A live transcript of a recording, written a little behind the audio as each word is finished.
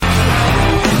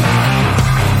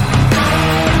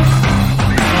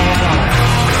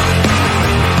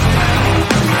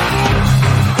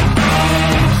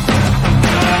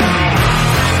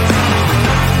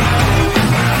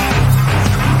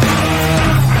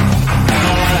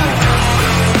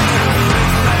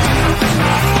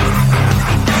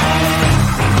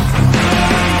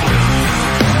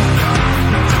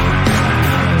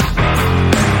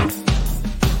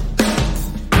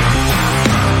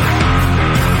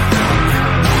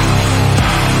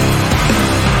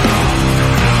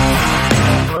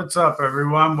What's up,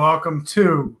 everyone? Welcome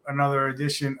to another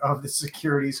edition of the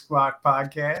Security Squawk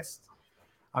podcast.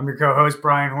 I'm your co-host,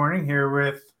 Brian Horning, here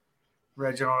with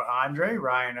Reginald Andre,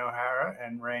 Ryan O'Hara,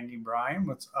 and Randy Bryan.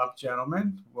 What's up,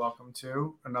 gentlemen? Welcome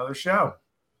to another show.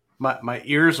 My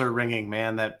ears are ringing,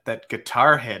 man. That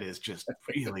guitar hit is just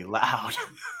really loud.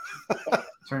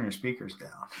 Turn your speakers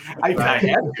down. I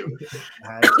had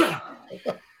to.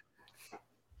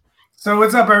 So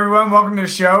what's up, everyone? Welcome to the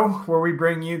show where we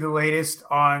bring you the latest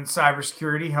on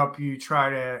cybersecurity, help you try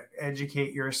to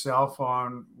educate yourself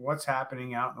on what's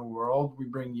happening out in the world. We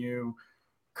bring you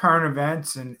current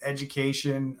events and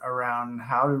education around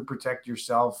how to protect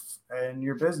yourself and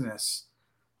your business.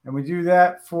 And we do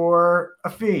that for a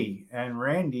fee. And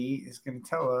Randy is going to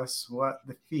tell us what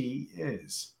the fee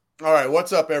is. All right.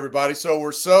 What's up, everybody? So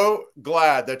we're so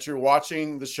glad that you're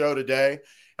watching the show today.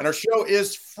 And our show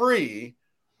is free,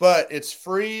 but it's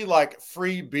free like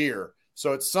free beer.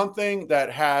 So it's something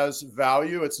that has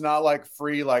value. It's not like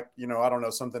free, like, I don't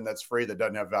know, something that's free that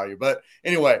doesn't have value. But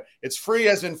anyway, it's free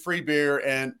as in free beer.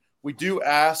 And we do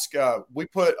ask, we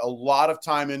put a lot of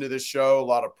time into this show, a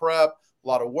lot of prep, a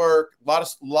lot of work, a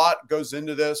lot goes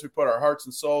into this. We put our hearts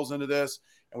and souls into this.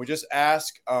 And we just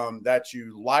ask that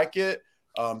you like it,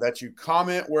 that you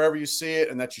comment wherever you see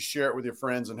it, and that you share it with your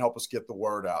friends and help us get the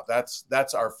word out.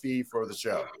 That's our fee for the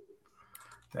show.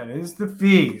 That is the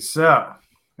fee. So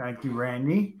thank you,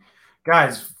 Randy.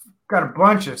 Guys, got a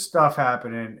bunch of stuff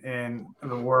happening in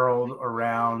the world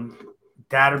around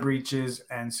data breaches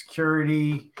and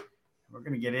security. We're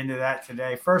going to get into that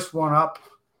today. First one up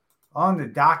on the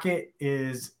docket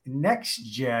is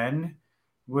NextGen,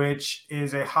 which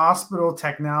is a hospital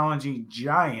technology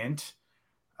giant,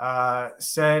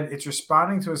 said it's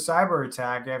responding to a cyber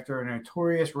attack after a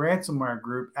notorious ransomware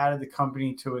group added the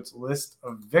company to its list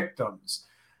of victims.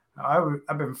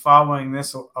 I've been following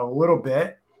this a little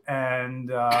bit,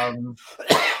 and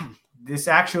this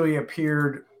actually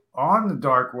appeared on the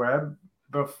dark web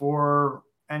before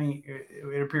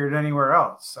it appeared anywhere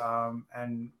else.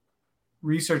 And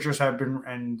researchers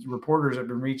and reporters have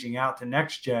been reaching out to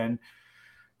NextGen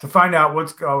to find out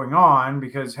what's going on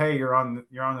because, hey, you're on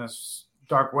this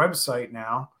dark website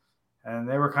now, and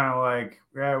they were kind of like,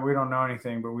 yeah, we don't know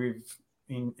anything, but we've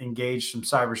engaged some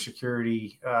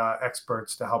cybersecurity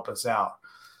experts to help us out.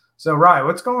 So, Ryan,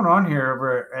 what's going on here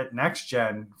over at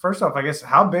NextGen? First off, I guess,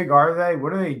 how big are they?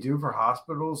 What do they do for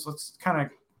hospitals? Let's kind of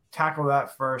tackle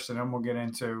that first, and then we'll get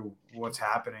into what's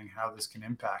happening, how this can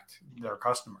impact their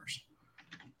customers.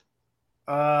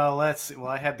 Let's see. Well,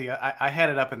 I had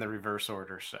it up in the reverse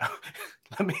order. So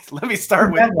let me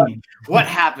start with what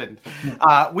happened.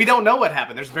 We don't know what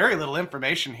happened. There's very little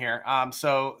information here.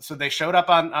 So they showed up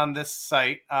on this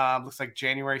site. Looks like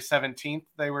January 17th.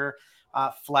 They were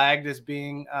flagged as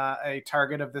being a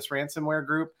target of this ransomware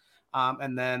group.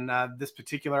 And then this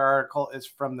particular article is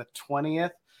from the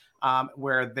 20th.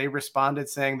 Where they responded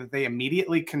saying that they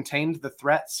immediately contained the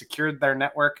threat, secured their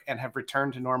network, and have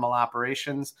returned to normal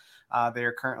operations. They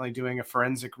are currently doing a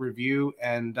forensic review,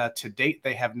 and to date,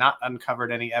 they have not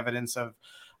uncovered any evidence of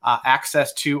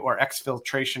access to or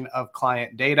exfiltration of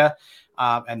client data.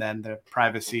 And then the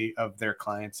privacy of their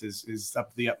clients is of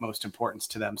the utmost importance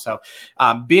to them. So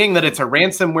being that it's a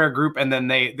ransomware group, and then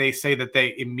they say that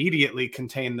they immediately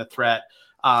contain the threat,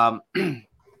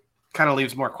 kind of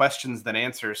leaves more questions than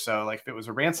answers. So like if it was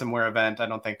a ransomware event, I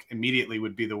don't think immediately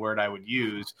would be the word I would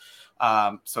use.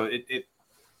 So it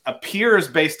appears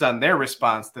based on their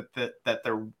response that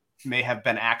there may have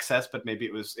been access, but maybe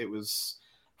it was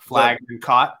flagged and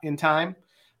caught in time.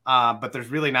 But there's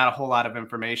really not a whole lot of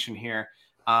information here.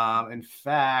 In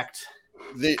fact,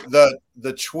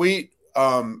 the tweet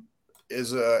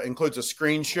includes a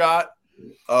screenshot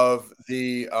of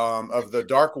the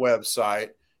dark web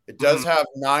site. It does have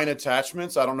 9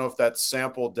 attachments. I don't know if that's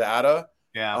sample data.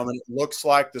 Yeah. And it looks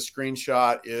like the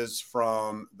screenshot is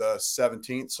from the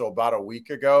 17th, so about a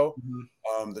week ago.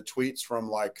 The tweet's from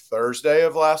like Thursday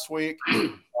of last week.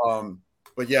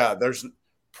 But yeah, there's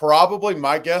probably,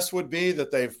 my guess would be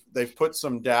that they've put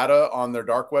some data on their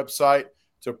dark website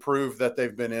to prove that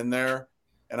they've been in there.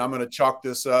 And I'm going to chalk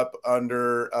this up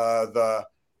under the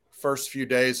first few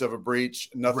days of a breach.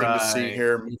 Nothing to see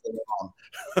here. Moving on.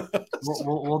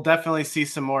 we'll definitely see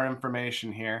some more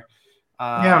information here.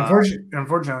 Yeah,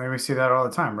 unfortunately, we see that all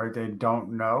the time, right? They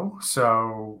don't know.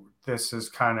 So this is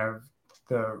kind of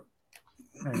the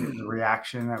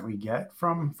reaction that we get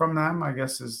from them, I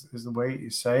guess, is the way you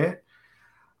say it.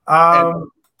 Gone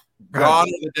are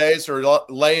the days for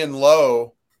laying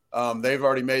low. They've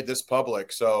already made this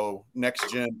public, so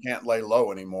NextGen can't lay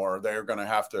low anymore. They're going to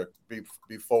have to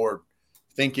be forward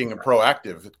thinking and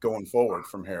proactive going forward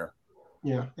from here.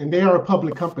 Yeah, and they are a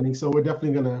public company, so we're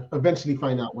definitely going to eventually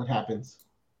find out what happens.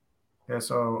 Yeah,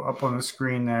 so up on the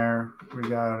screen there, we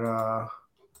got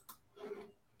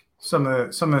some of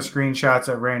the screenshots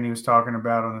that Randy was talking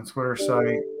about on the Twitter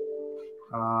site.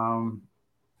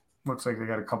 Looks like they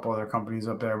got a couple other companies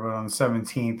up there, but on the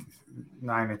 17th,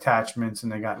 9 attachments,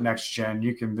 and they got Next Gen.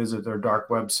 You can visit their dark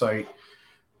website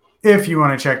if you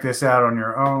want to check this out on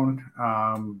your own.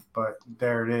 But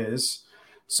there it is.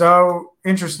 So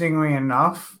interestingly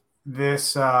enough,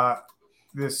 this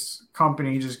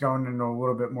company, just going into a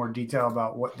little bit more detail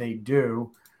about what they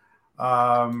do,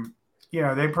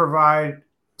 they provide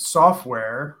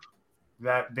software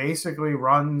that basically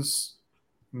runs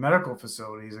medical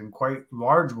facilities and quite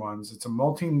large ones. It's a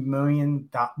multi-billion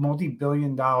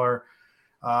dollar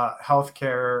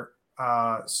healthcare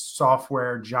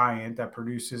software giant that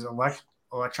produces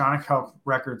electronic health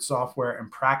record software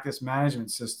and practice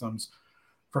management systems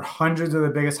for hundreds of the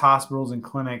biggest hospitals and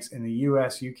clinics in the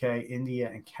US, UK, India,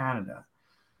 and Canada.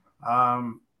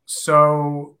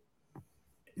 So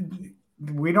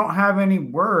we don't have any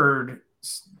word.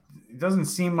 It doesn't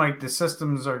seem like the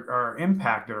systems are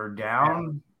impacted or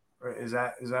down. Yeah. Is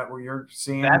that what you're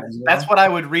seeing? That's what I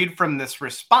would read from this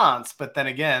response. But then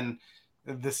again,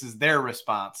 this is their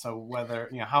response. So whether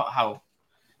how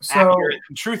accurate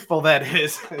and truthful that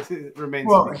is remains.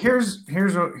 Well, here's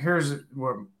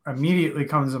what immediately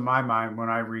comes to my mind when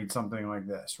I read something like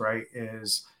this. Right?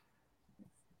 Is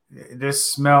this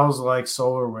smells like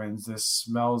SolarWinds? This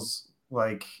smells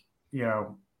like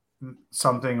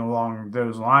something along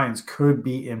those lines could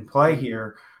be in play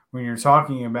here when you're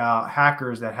talking about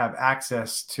hackers that have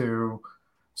access to.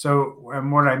 So,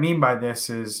 and what I mean by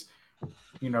this is,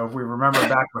 if we remember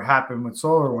back what happened with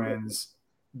SolarWinds,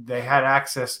 they had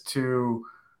access to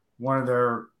one of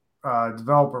their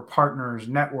developer partners'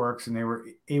 networks, and they were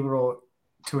able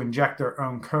to inject their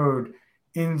own code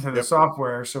into the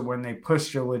software. So when they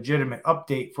pushed a legitimate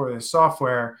update for the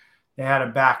software, they had a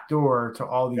backdoor to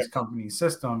all these companies'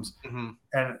 systems. Mm-hmm.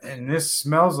 And this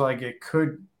smells like it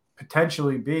could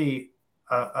potentially be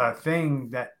a thing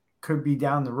that could be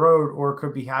down the road or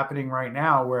could be happening right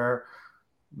now, where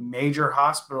major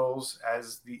hospitals,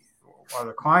 as are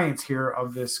the clients here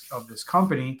of this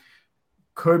company,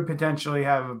 could potentially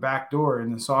have a backdoor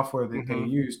in the software that they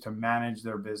use to manage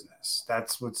their business.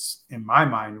 That's what's in my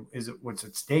mind what's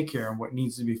at stake here, and what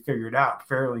needs to be figured out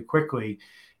fairly quickly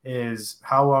is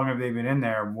how long have they been in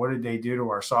there, and what did they do to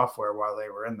our software while they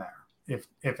were in there,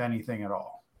 if anything at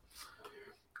all.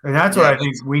 And that's what I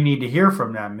think we need to hear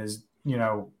from them is,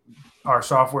 our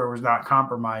software was not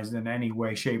compromised in any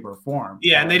way, shape, or form.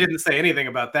 Yeah, and they didn't say anything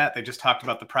about that. They just talked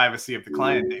about the privacy of the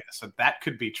client data. So that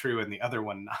could be true, and the other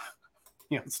one not,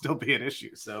 still be an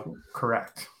issue. So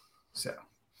correct. So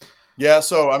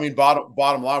so I mean,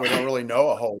 bottom line, we don't really know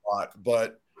a whole lot,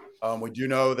 but we do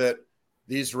know that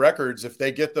these records, if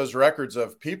they get those records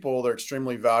of people, they're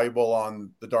extremely valuable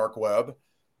on the dark web.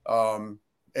 And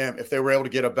if they were able to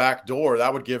get a back door,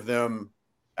 that would give them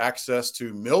access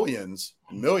to millions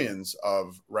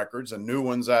of records and new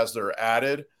ones as they're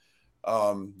added.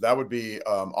 That would be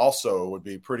would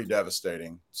be pretty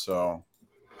devastating. So.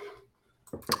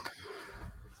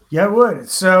 Yeah, it would.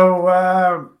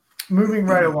 So moving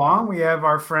right along, we have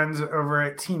our friends over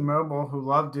at T-Mobile who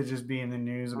love to just be in the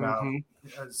news about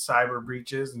cyber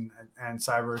breaches and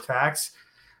cyber attacks.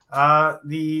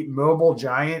 The mobile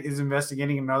giant is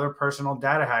investigating another personal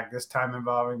data hack, this time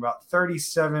involving about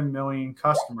 37 million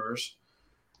customers.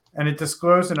 And it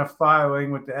disclosed in a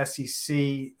filing with the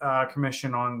SEC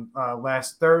Commission on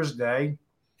last Thursday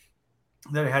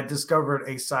that it had discovered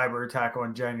a cyber attack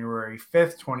on January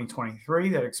 5th, 2023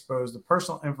 that exposed the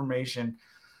personal information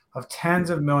of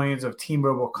tens of millions of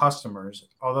T-Mobile customers,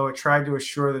 although it tried to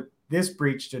assure that this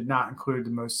breach did not include the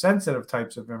most sensitive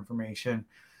types of information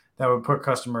that would put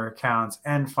customer accounts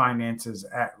and finances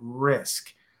at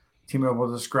risk.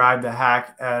 T-Mobile described the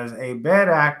hack as a bad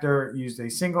actor used a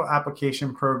single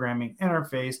application programming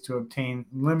interface to obtain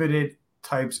limited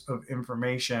types of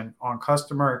information on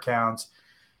customer accounts,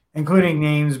 including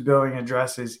names, billing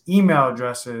addresses, email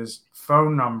addresses,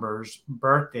 phone numbers,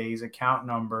 birthdays, account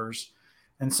numbers,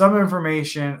 and some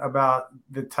information about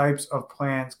the types of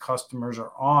plans customers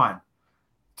are on.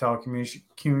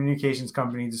 Telecommunications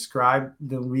company described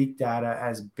the leaked data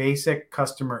as basic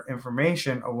customer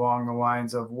information along the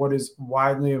lines of what is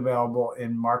widely available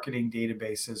in marketing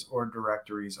databases or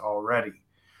directories already.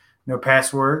 No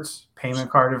passwords, payment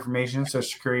card information,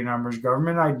 social security numbers,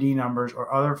 government ID numbers,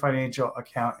 or other financial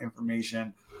account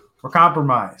information were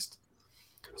compromised.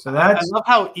 So I love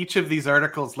how each of these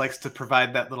articles likes to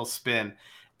provide that little spin.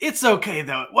 It's okay,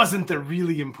 though. It wasn't the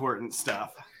really important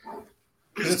stuff.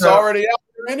 It's already out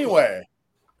there anyway.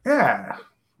 Yeah.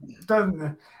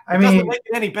 Doesn't It mean doesn't make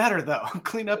it any better though.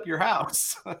 Clean up your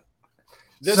house.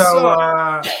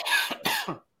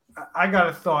 I got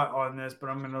a thought on this, but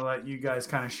I'm going to let you guys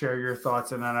kind of share your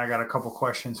thoughts, and then I got a couple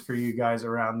questions for you guys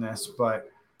around this. But,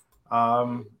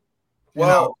 oh,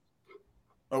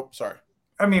 sorry.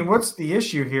 I mean, what's the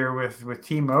issue here with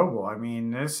T-Mobile? I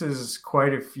mean, this is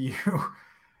quite a few.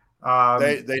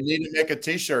 They need to make a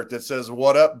T-shirt that says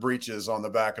 "What up, breaches" on the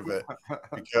back of it,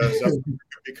 because that's what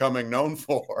they're becoming known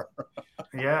for.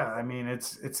 Yeah, I mean,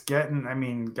 it's getting. I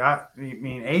mean,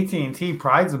 AT&T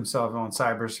prides themselves on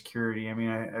cybersecurity. I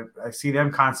mean, I see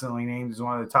them constantly named as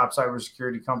one of the top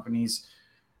cybersecurity companies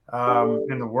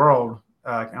in the world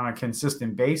on a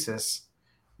consistent basis.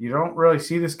 You don't really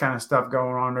see this kind of stuff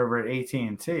going on over at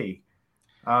AT&T.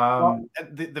 Well,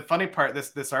 the funny part,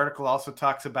 this article also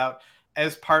talks about,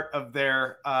 as part of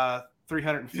their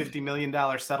 $350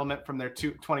 million settlement from their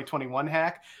 2021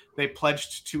 hack, they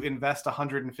pledged to invest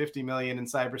 $150 million in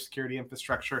cybersecurity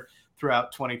infrastructure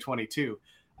throughout 2022.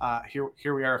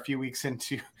 Here we are a few weeks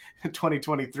into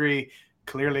 2023.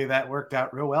 Clearly, that worked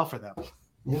out real well for them.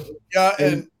 Yeah,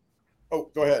 and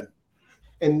go ahead.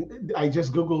 And I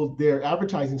just Googled their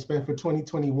advertising spend for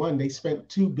 2021. They spent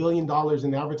 $2 billion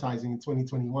in advertising in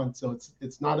 2021. So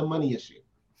it's not a money issue.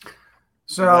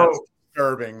 So that's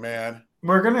disturbing, man.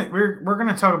 We're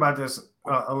gonna talk about this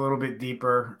a little bit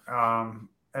deeper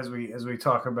as we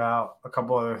talk about a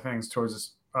couple other things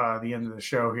towards the end of the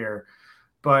show here.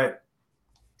 But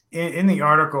in the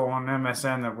article on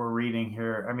MSN that we're reading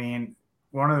here, I mean,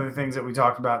 one of the things that we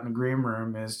talked about in the green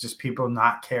room is just people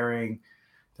not caring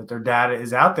that their data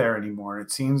is out there anymore. It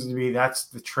seems to be that's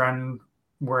the trend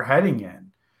we're heading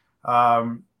in.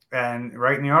 And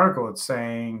right in the article, it's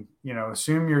saying,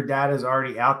 assume your data is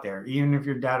already out there. Even if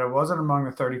your data wasn't among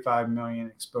the 35 million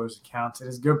exposed accounts, it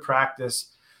is good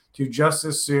practice to just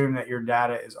assume that your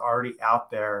data is already out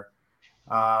there.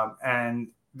 And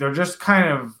they're just kind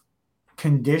of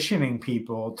conditioning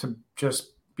people to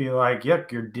just be like,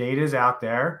 yep, your data is out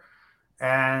there.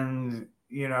 And,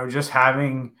 just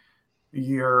having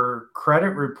your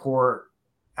credit report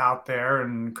out there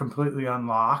and completely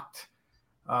unlocked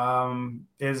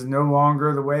is no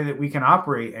longer the way that we can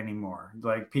operate anymore.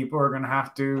 Like, people are going to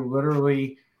have to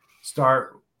literally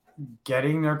start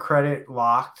getting their credit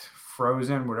locked,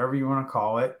 frozen, whatever you want to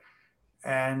call it.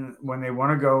 And when they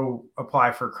want to go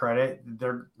apply for credit,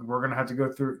 we're going to have to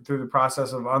go through the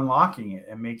process of unlocking it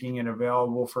and making it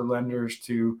available for lenders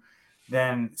to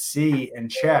then see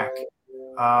and check.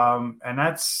 And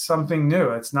that's something new.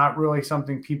 It's not really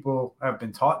something people have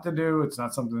been taught to do. It's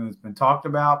not something that's been talked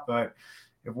about. But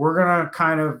if we're going to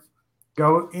kind of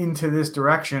go into this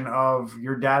direction of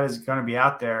your data is going to be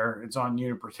out there, it's on you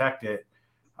to protect it.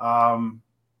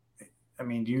 I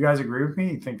mean, do you guys agree with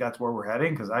me? You think that's where we're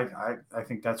heading? Because I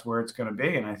think that's where it's going to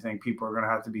be. And I think people are going to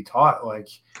have to be taught, like,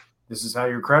 this is how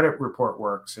your credit report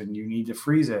works, and you need to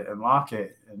freeze it and lock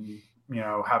it and,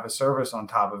 have a service on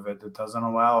top of it that doesn't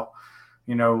allow,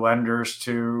 lenders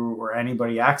to or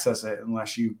anybody access it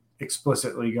unless you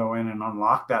explicitly go in and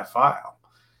unlock that file.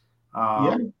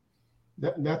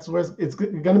 That's where it's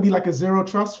going to be like a zero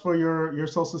trust for your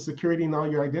Social Security and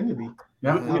all your identity.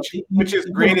 Yeah, which is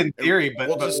great in theory, but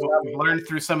what we've learned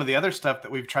through some of the other stuff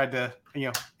that we've tried to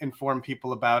inform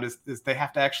people about is they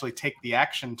have to actually take the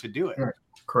action to do it.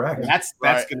 Correct. And that's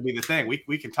right. Going to be the thing.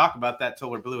 We can talk about that till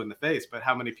we're blue in the face, but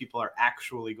how many people are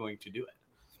actually going to do it?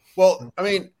 Well, I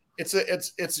mean,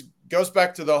 it's goes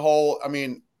back to the whole. I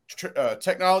mean,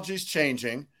 technology is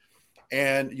changing.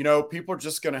 And, people are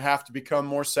just going to have to become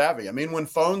more savvy. I mean, when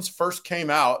phones first came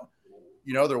out,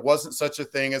 there wasn't such a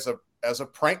thing as a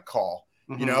prank call,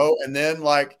 and then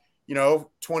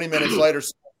 20 minutes later,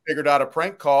 someone figured out a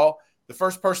prank call. The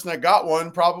first person that got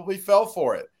one probably fell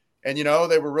for it. And,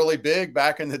 they were really big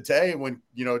back in the day when,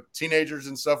 teenagers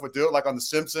and stuff would do it, like on The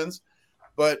Simpsons.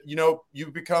 But,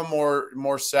 you become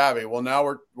more savvy. Well,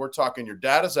 now we're talking your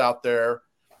data's out there.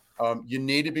 You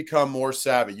need to become more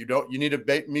savvy. You need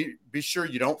to be sure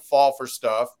you don't fall for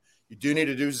stuff. You do need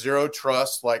to do zero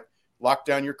trust, like lock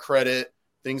down your credit,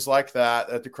 things like that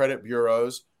at the credit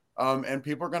bureaus. And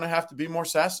people are going to have to be more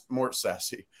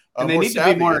sassy. And they need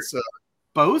to be more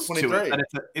exposed to it.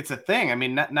 That it's a thing. I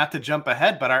mean, not to jump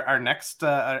ahead, but our next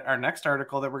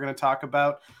article that we're going to talk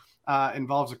about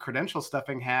involves a credential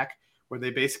stuffing hack, where they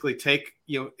basically take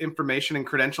information and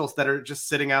credentials that are just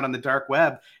sitting out on the dark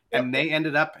web, and they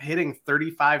ended up hitting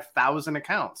 35,000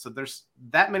 accounts. So there's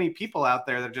that many people out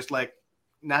there that are just like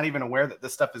not even aware that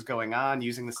this stuff is going on,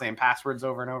 using the same passwords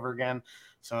over and over again.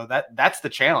 So that's the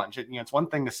challenge. It's one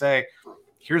thing to say,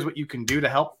 here's what you can do to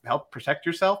help protect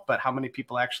yourself, but how many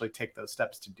people actually take those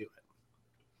steps to do it?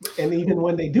 And even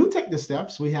when they do take the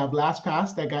steps, we have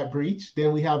LastPass that got breached.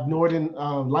 Then we have Norton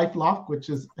LifeLock, which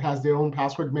has their own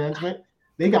password management.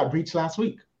 They got breached last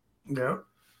week. Yeah.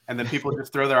 And then people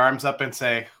just throw their arms up and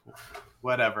say,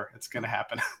 whatever, it's going to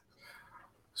happen.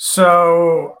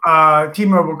 So,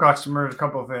 T-Mobile customers, a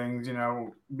couple of things,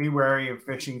 be wary of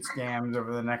phishing scams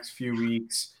over the next few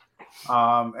weeks,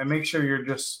 and make sure you're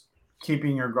just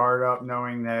keeping your guard up,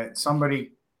 knowing that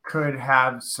somebody could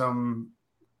have some,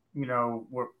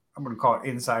 what I'm going to call it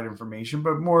inside information,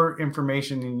 but more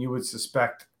information than you would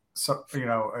suspect,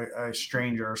 a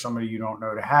stranger or somebody you don't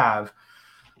know to have,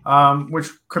 which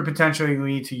could potentially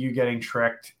lead to you getting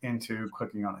tricked into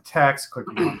clicking on a text,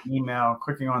 clicking on an email,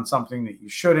 clicking on something that you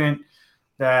shouldn't,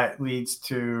 that leads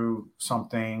to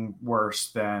something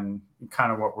worse than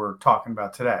kind of what we're talking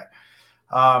about today.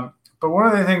 But one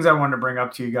of the things I wanted to bring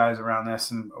up to you guys around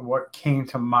this, and what came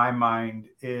to my mind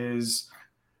is,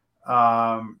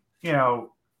 MFA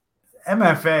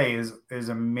is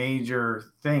a major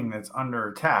thing that's under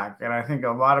attack. And I think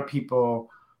a lot of people,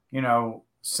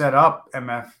 set up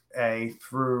MFA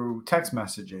through text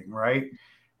messaging, right?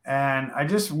 And I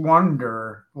just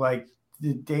wonder, like,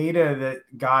 the data that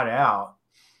got out,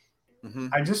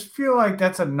 I just feel like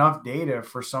that's enough data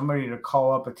for somebody to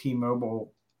call up a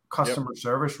T-Mobile customer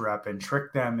service rep and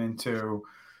trick them into,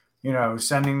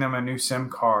 sending them a new SIM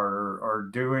card or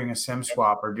doing a SIM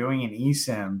swap or doing an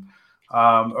eSIM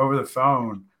over the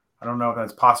phone. I don't know if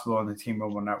that's possible on the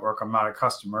T-Mobile network. I'm not a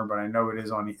customer, but I know it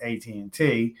is on the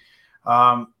AT&T.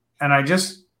 And I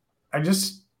just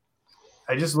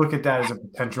look at that as a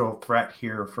potential threat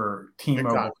here for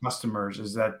T-Mobile customers,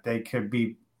 is that they could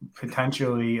be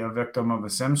potentially a victim of a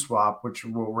SIM swap, which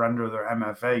will render their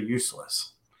MFA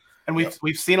useless. And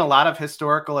we've seen a lot of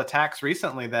historical attacks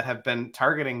recently that have been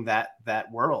targeting that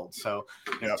world. So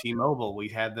T-Mobile, we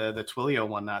had the Twilio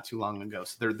one not too long ago.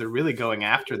 So they're really going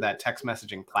after that text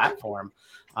messaging platform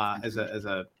as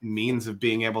a means of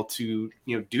being able to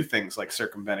do things like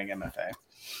circumventing MFA.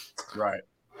 Right.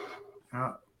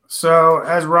 So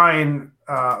as Ryan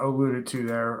alluded to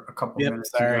there a couple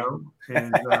minutes ago,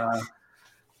 is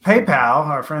PayPal,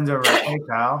 our friends over at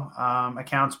PayPal,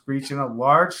 accounts breaching a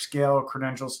large-scale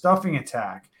credential stuffing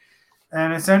attack.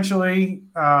 And essentially,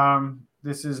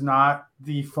 this is not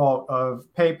the fault of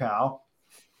PayPal,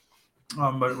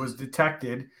 but it was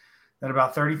detected that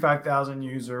about 35,000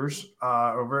 users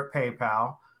over at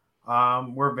PayPal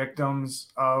were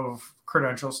victims of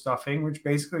credential stuffing, which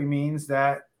basically means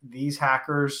that these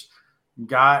hackers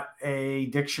got a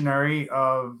dictionary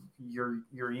of your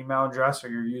email address or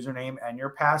your username and your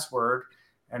password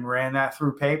and ran that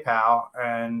through PayPal.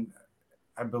 And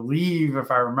I believe, if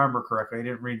I remember correctly, I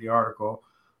didn't read the article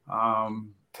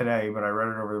today, but I read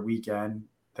it over the weekend,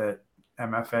 that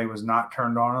MFA was not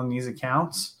turned on these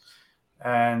accounts,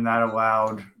 and that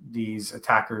allowed these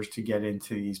attackers to get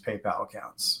into these PayPal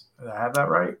accounts. Did I have that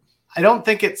right? I don't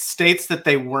think it states that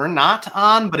they were not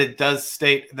on, but it does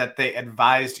state that they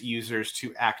advised users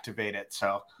to activate it.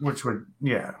 So, which would,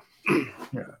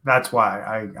 that's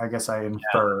why I guess I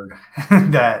inferred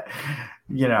that,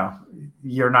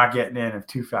 you're not getting in if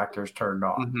two factors turned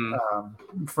on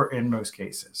in most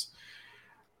cases.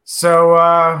 So,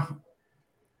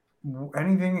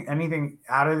 anything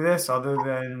out of this other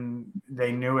than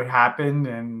they knew it happened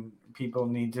and people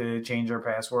need to change their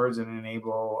passwords and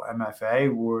enable MFA?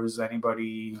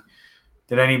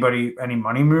 Did any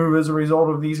money move as a result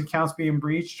of these accounts being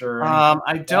breached? Or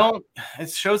it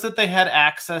shows that they had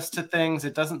access to things.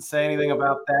 It doesn't say anything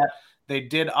about that. They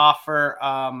did offer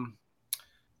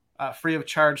free of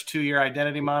charge 2-year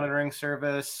identity monitoring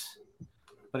service,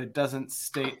 but it doesn't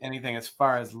state anything as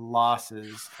far as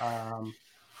losses.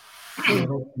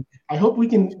 I hope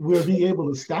we'll be able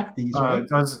to stack these. Right?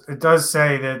 It does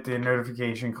say that the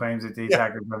notification claims that the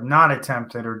attackers have not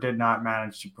attempted or did not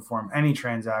manage to perform any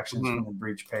transactions from the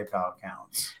breached PayPal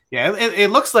accounts. Yeah, it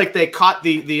looks like they caught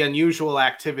the unusual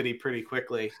activity pretty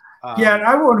quickly. And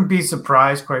I wouldn't be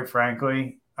surprised, quite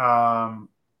frankly,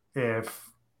 if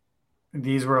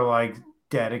these were like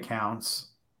dead accounts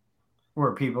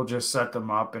where people just set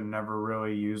them up and never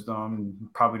really used them,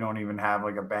 probably don't even have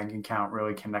like a bank account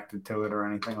really connected to it or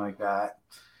anything like that.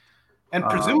 And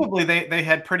presumably they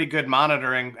had pretty good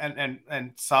monitoring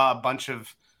and saw a bunch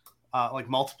of like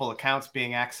multiple accounts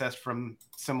being accessed from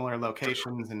similar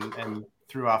locations and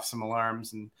threw off some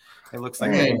alarms. And it looks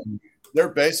like they're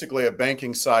basically a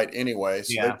banking site anyway,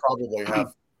 so they probably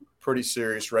have pretty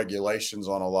serious regulations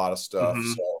on a lot of stuff.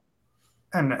 So,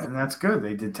 and that's good.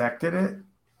 They detected it,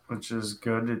 which is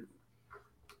good.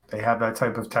 they have that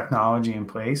type of technology in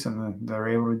place, and they're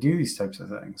able to do these types of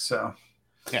things. So,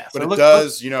 yeah, but it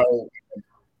does, you know.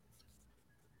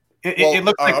 It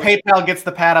looks like PayPal gets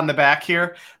the pat on the back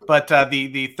here, but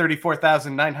the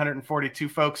 34,942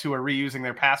 folks who are reusing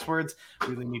their passwords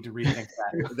really need to rethink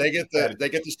that. They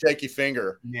get the shaky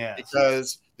finger. Yeah.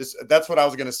 Because that's what I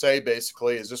was going to say,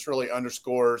 basically, is this really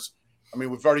underscores. I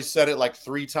mean, we've already said it like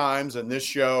 3 times in this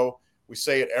show. We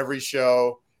say it every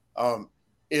show.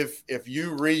 If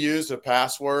you reuse a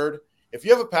password, if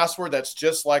you have a password that's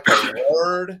just like a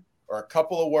word or a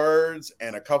couple of words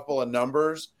and a couple of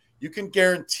numbers, you can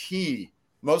guarantee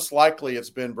most likely it's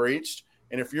been breached.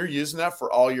 And if you're using that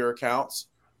for all your accounts,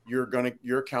 your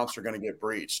accounts are going to get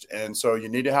breached. And so you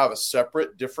need to have a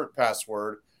separate, different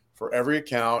password for every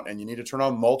account, and you need to turn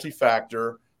on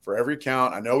multi-factor for every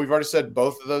account. I know we've already said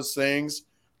both of those things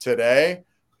today,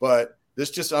 but this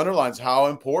just underlines how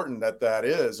important that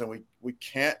is, and we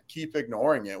can't keep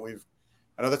ignoring it.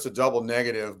 I know that's a double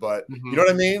negative, but you know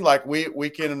what I mean? Like we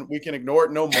can ignore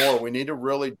it no more. We need to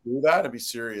really do that and be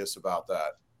serious about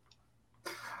that.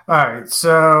 All right.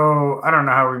 So I don't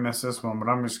know how we missed this one, but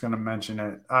I'm just going to mention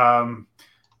it. LogMeIn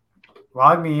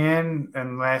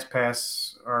and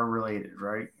LastPass are related,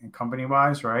 right? And company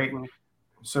wise, right? Mm-hmm.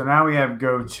 So now we have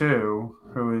GoTo,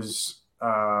 who is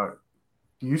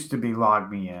used to be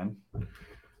LogMeIn,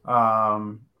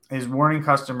 is warning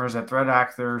customers that threat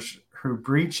actors who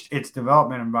breached its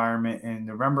development environment in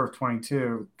November of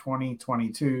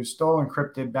 2022 stole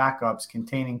encrypted backups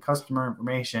containing customer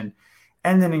information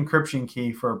and an encryption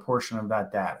key for a portion of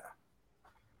that data.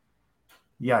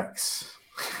 Yikes.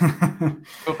 So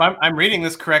if I'm reading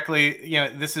this correctly, you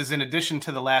know, this is in addition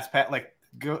to the LastPass, like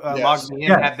Yes.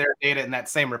 LogMeIn had their data in that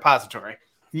same repository.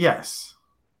 Yes.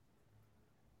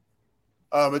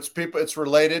 It's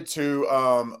related to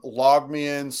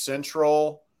LogMeIn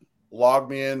Central,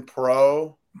 LogMeIn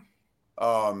Pro.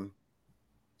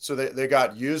 So they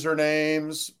got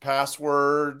usernames,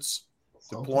 passwords,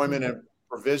 deployment and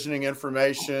provisioning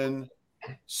information,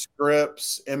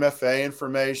 scripts, MFA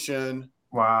information.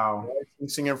 Wow.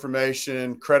 Licensing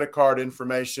information, credit card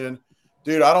information.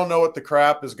 Dude, I don't know what the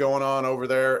crap is going on over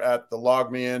there at the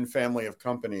LogMeIn family of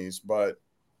companies, but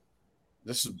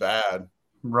this is bad.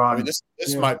 Run. I mean, this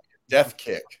might be a death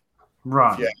kick.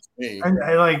 Run. If you ask me. And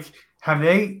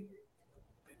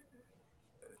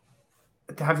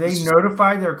have they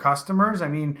notified their customers? I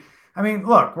mean,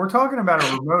 look, we're talking about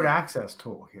a remote access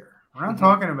tool here. We're not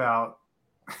talking about,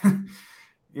 a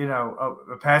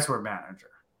password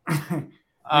manager. You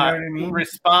know what I mean? In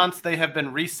response, they have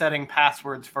been resetting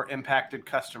passwords for impacted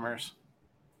customers.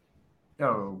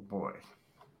 Oh, boy.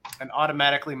 And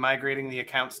automatically migrating the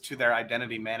accounts to their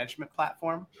identity management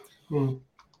platform.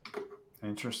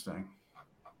 Interesting.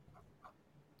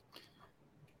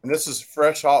 And this is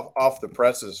fresh off the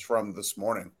presses from this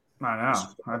morning. I know.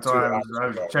 That's why I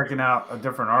was checking out a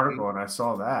different article and I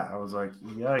saw that. I was like,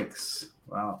 yikes.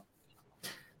 Wow.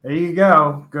 There you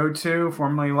go. GoTo,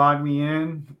 formerly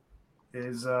LogMeIn,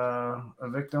 is a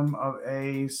victim of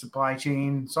a supply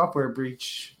chain software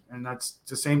breach. And that's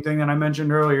the same thing that I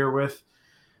mentioned earlier with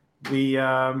the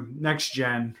next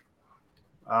gen.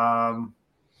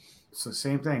 It's the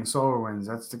same thing. SolarWinds.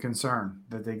 That's the concern,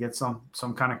 that they get some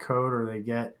kind of code or they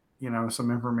get,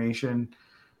 some information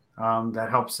that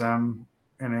helps them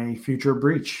in a future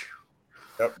breach.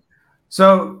 Yep.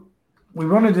 So we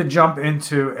wanted to jump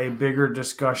into a bigger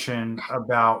discussion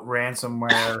about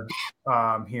ransomware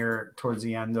here towards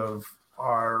the end of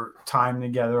our time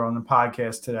together on the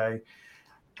podcast today.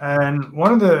 And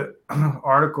one of the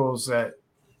articles that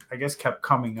I guess kept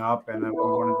coming up and that we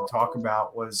wanted to talk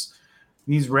about was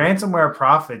these ransomware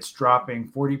profits dropping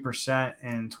 40%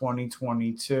 in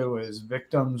 2022 as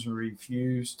victims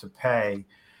refuse to pay.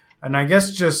 And I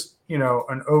guess just,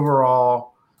 an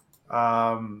overall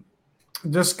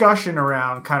discussion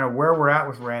around kind of where we're at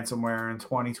with ransomware in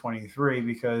 2023,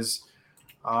 because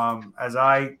as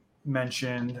I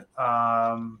mentioned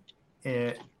in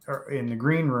the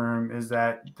green room, is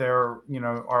that there,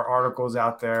 are articles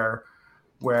out there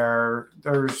where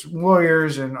there's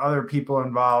lawyers and other people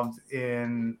involved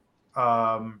in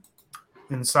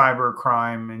cyber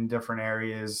crime in different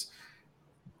areas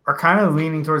are kind of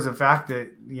leaning towards the fact that,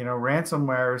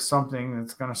 ransomware is something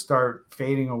that's going to start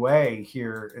fading away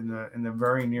here in the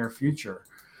very near future.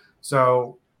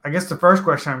 So I guess the first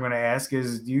question I'm going to ask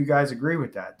is, do you guys agree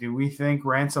with that? Do we think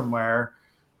ransomware,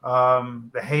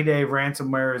 the heyday of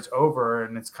ransomware is over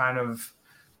and it's kind of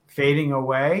fading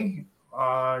away?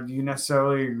 Do you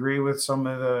necessarily agree with some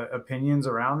of the opinions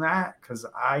around that? Because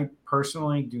I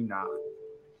personally do not.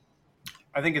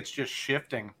 I think it's just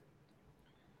shifting.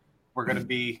 We're going to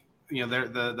be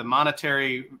the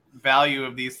monetary value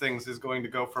of these things is going to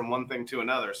go from one thing to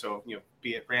another. So,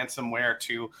 be it ransomware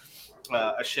to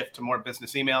a shift to more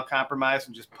business email compromise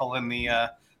and just pulling the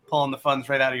funds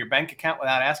right out of your bank account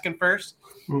without asking first.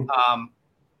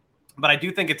 But I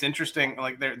do think it's interesting.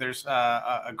 Like there's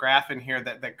a graph in here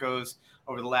that goes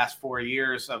over the last 4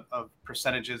 years of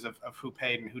percentages of who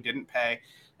paid and who didn't pay.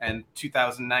 And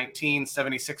 2019,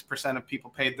 76% of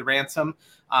people paid the ransom,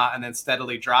 and then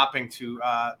steadily dropping to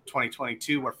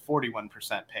 2022, where 41%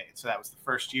 paid. So that was the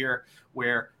first year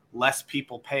where less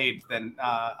people paid than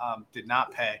did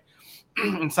not pay.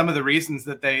 And some of the reasons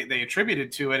that they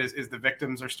attributed to it is the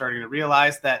victims are starting to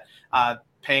realize that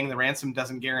paying the ransom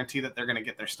doesn't guarantee that they're going to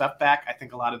get their stuff back. I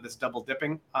think a lot of this double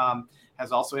dipping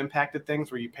has also impacted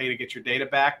things, where you pay to get your data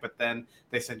back, but then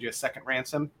they send you a second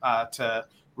ransom to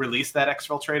release that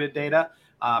exfiltrated data.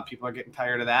 People are getting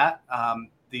tired of that.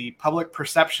 The public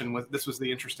perception this was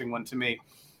the interesting one to me.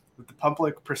 With the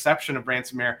public perception of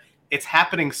ransomware, it's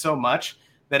happening so much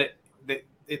that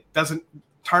it doesn't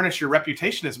tarnish your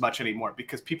reputation as much anymore,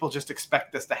 because people just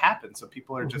expect this to happen. So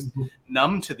people are just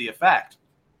numb to the effect.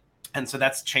 And so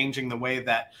that's changing the way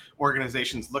that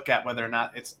organizations look at whether or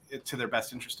not it's to their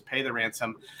best interest to pay the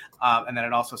ransom. And then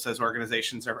it also says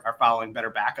organizations are following better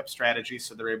backup strategies,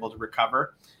 so they're able to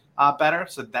recover better.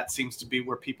 So that seems to be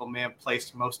where people may have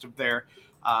placed most of their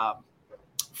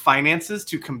finances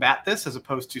to combat this, as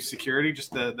opposed to security,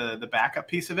 just the backup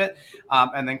piece of it.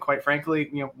 And then, quite frankly,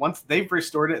 once they've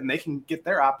restored it and they can get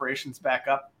their operations back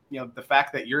up, the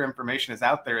fact that your information is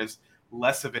out there is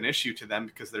less of an issue to them,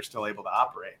 because they're still able to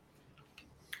operate.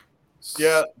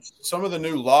 Yeah, some of the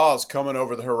new laws coming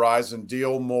over the horizon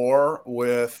deal more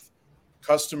with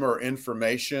customer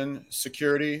information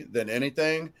security than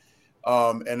anything.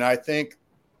 And I think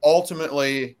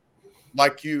ultimately,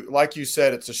 like you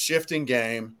said, it's a shifting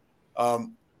game.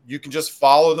 You can just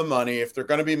follow the money. If they're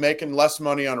going to be making less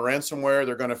money on ransomware,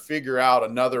 they're going to figure out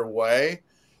another way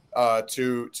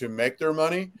to make their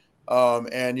money.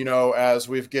 And as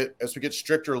we get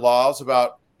stricter laws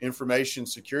about information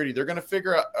security, they're going to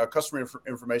figure out customer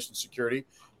information security.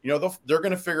 They're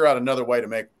going to figure out another way to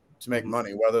make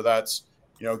money, whether that's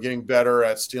getting better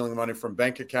at stealing money from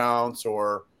bank accounts,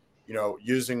 or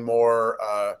using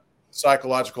more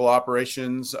psychological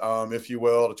operations, if you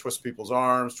will, to twist people's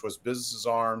arms, twist businesses'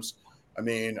 arms. I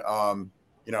mean, I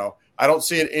don't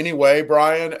see it any way,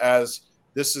 Brian, as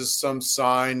this is some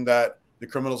sign that the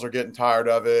criminals are getting tired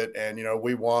of it, and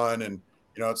we won, and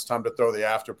it's time to throw the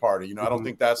after party. I don't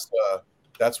think that's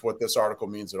what this article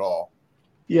means at all.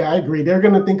 Yeah, I agree. They're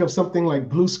going to think of something like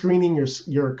blue screening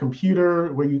your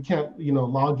computer, where you can't,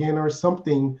 log in, or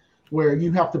something where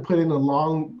you have to put in a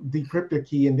long decryptor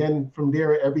key, and then from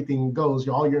there everything goes.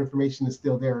 All your information is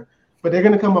still there. But they're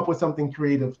going to come up with something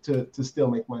creative to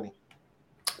still make money.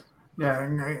 Yeah,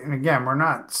 and again, we're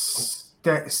not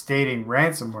stating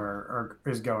ransomware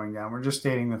is going down. We're just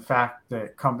stating the fact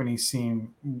that companies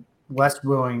seem less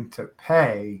willing to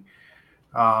pay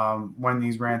when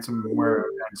these ransomware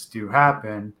events do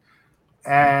happen.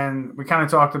 And we kind of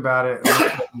talked about it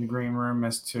in the green room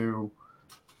as to,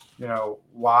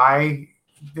 why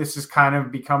this is kind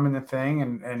of becoming a thing.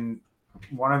 And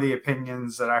one of the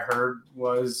opinions that I heard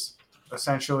was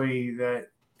essentially that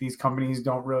these companies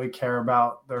don't really care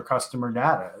about their customer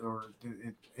data, or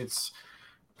it's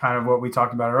kind of what we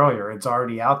talked about earlier. It's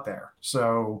already out there.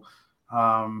 So,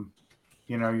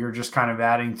 you're just kind of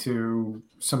adding to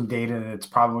some data that's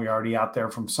probably already out there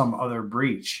from some other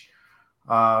breach.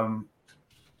 And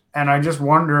I just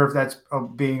wonder if that's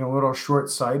being a little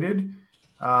short-sighted,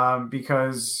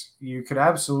 because you could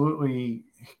absolutely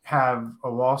have a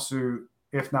lawsuit,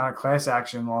 if not a class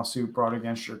action lawsuit, brought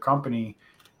against your company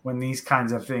when these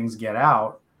kinds of things get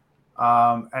out.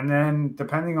 And then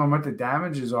depending on what the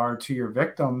damages are to your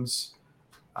victims,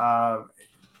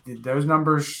 those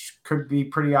numbers could be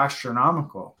pretty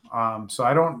astronomical. So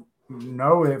I don't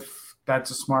know if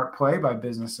that's a smart play by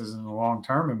businesses in the long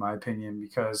term, in my opinion,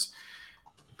 because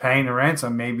paying the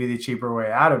ransom may be the cheaper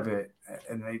way out of it.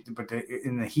 But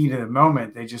in the heat of the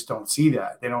moment, they just don't see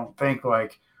that. They don't think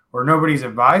or nobody's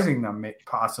advising them,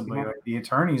 possibly. Mm-hmm. Like the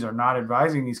attorneys are not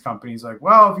advising these companies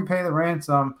well, if you pay the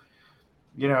ransom,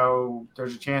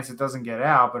 there's a chance it doesn't get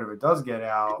out. But if it does get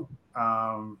out,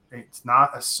 it's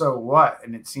not a so what.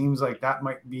 And it seems like that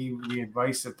might be the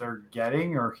advice that they're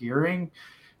getting or hearing,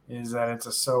 is that it's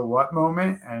a so what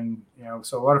moment. And,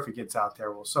 so what if it gets out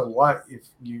there? Well, so what if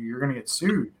you're going to get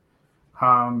sued?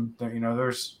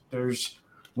 There's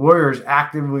lawyers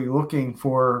actively looking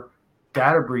for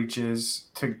data breaches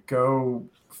to go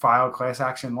file class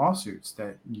action lawsuits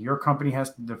that your company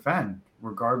has to defend,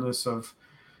 regardless of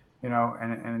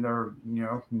and they're,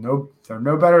 they're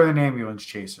no better than ambulance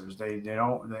chasers. They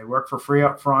work for free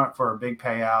up front for a big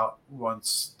payout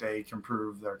once they can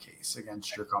prove their case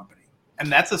against your company.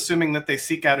 And that's assuming that they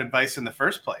seek out advice in the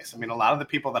first place. I mean, a lot of the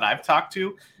people that I've talked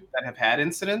to that have had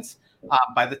incidents,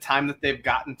 by the time that they've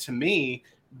gotten to me,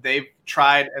 they've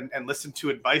tried and listened to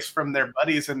advice from their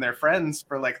buddies and their friends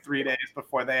for like 3 days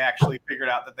before they actually figured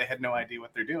out that they had no idea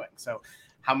what they're doing. So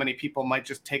how many people might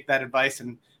just take that advice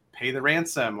and pay the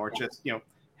ransom, or just,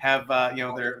 have,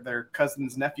 their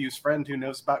cousin's nephew's friend who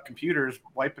knows about computers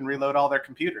wipe and reload all their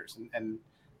computers and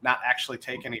not actually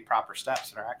take any proper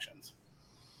steps or actions.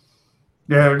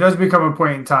 Yeah, there does become a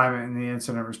point in time in the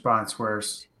incident response where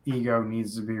ego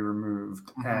needs to be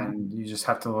removed, and you just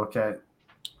have to look at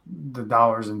the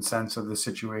dollars and cents of the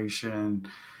situation.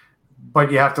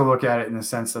 But you have to look at it in the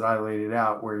sense that I laid it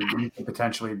out, where you could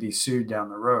potentially be sued down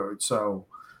the road. So,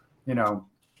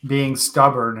 being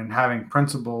stubborn and having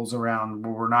principles around,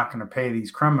 well, we're not going to pay these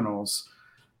criminals,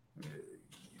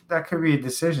 that could be a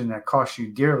decision that costs you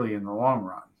dearly in the long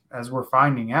run, as we're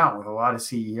finding out with a lot of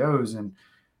CEOs. And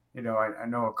I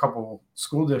know a couple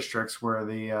school districts where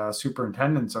the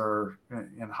superintendents are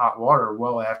in hot water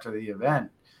well after the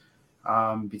event,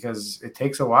 because it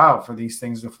takes a while for these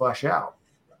things to flesh out.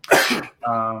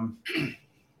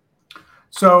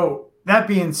 So that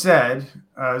being said,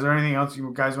 is there anything else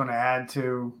you guys want to add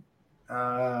to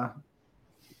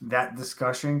that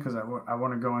discussion? Because I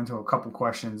want to go into a couple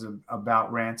questions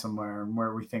about ransomware and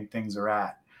where we think things are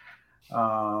at.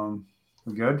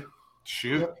 We good?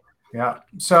 Shoot. Yeah.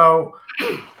 So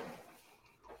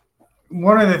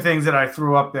one of the things that I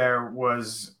threw up there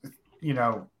was,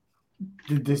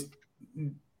 this,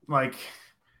 like,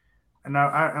 and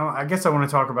I guess I want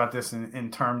to talk about this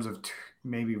in terms of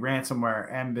maybe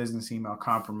ransomware and business email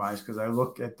compromise, because I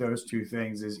look at those two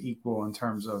things as equal in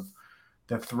terms of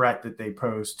the threat that they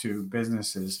pose to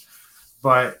businesses.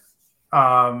 But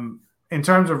in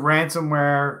terms of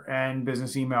ransomware and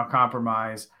business email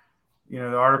compromise,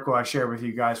 the article I shared with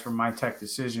you guys from My Tech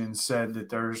Decisions said that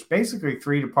there's basically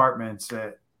 3 departments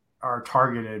that are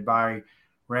targeted by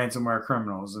ransomware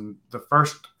criminals, and the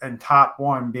first and top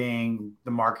one being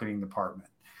the marketing department.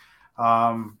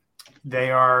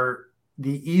 They are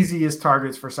the easiest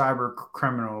targets for cyber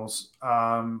criminals,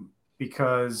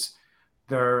 because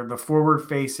they're the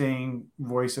forward-facing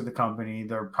voice of the company.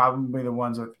 They're probably the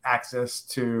ones with access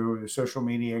to the social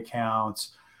media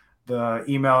accounts, the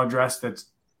email address that's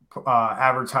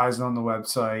advertised on the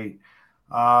website.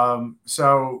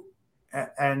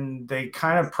 And they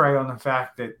kind of prey on the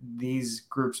fact that these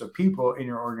groups of people in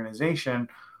your organization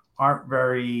aren't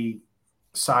very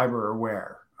cyber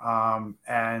aware,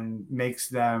 and makes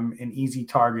them an easy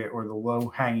target or the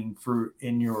low-hanging fruit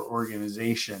in your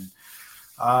organization.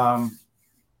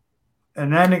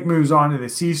 And then it moves on to the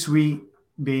C-suite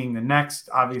being the next.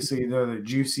 Obviously, they're the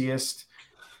juiciest.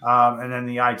 And then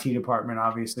the IT department,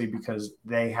 obviously, because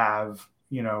they have,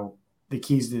 the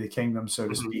keys to the kingdom, so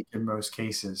to speak, in most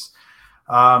cases.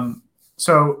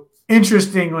 So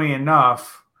interestingly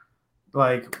enough,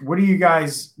 like, what do you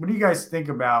guys think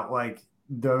about like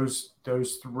those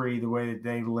 3, the way that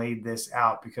they laid this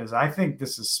out? Because I think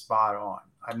this is spot on.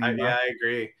 I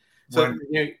agree. So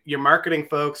your marketing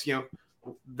folks,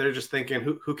 they're just thinking,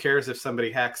 who cares if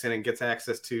somebody hacks in and gets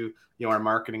access to our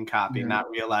marketing copy, not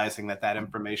realizing that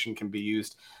information can be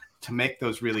used to make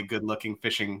those really good looking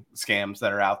phishing scams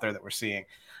that are out there that we're seeing.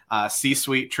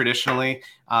 C-suite traditionally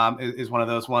is one of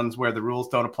those ones where the rules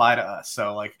don't apply to us.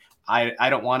 So like, I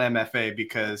don't want MFA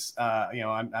because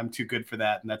I'm too good for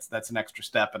that, and that's an extra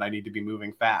step, and I need to be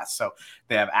moving fast. So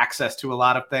they have access to a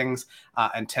lot of things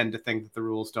and tend to think that the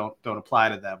rules don't apply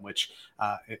to them. Which,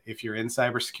 if you're in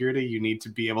cybersecurity, you need to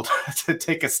be able to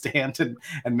take a stand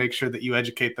and make sure that you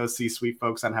educate those C-suite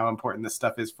folks on how important this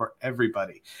stuff is for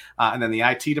everybody. And then the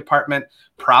IT department,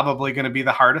 probably going to be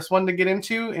the hardest one to get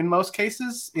into in most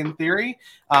cases, in theory,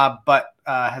 but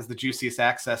has the juiciest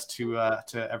access to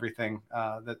everything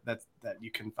that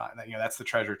you can find. That's the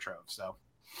treasure trove. So,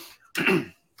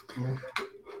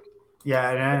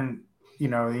 yeah, and then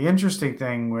the interesting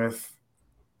thing with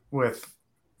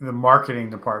the marketing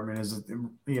department is that,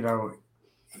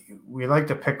 we like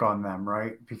to pick on them,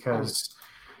 right? Because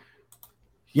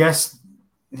yes,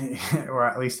 or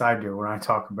at least I do when I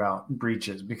talk about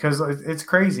breaches, because it's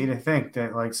crazy to think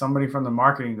that like somebody from the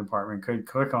marketing department could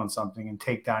click on something and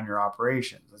take down your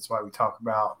operations. That's why we talk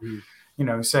about,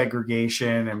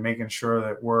 segregation and making sure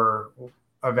that we're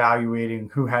evaluating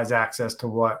who has access to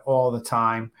what all the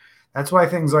time. That's why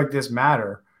things like this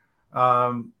matter.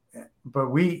 But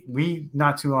we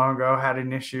not too long ago had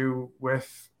an issue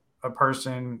with a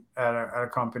person at a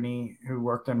company who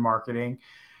worked in marketing.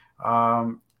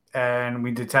 And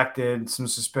we detected some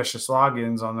suspicious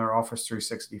logins on their Office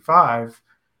 365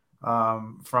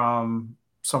 from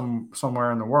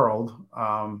somewhere in the world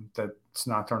that's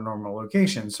not their normal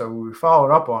location. So we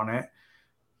followed up on it.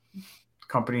 The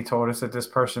company told us that this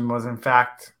person was in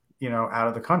fact, out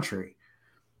of the country.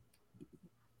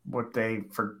 What they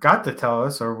forgot to tell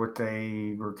us, or what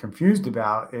they were confused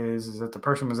about, is that the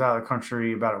person was out of the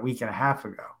country about a week and a half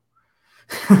ago.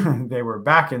 They were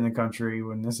back in the country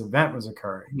when this event was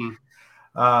occurring.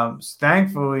 So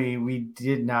thankfully, we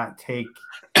did not take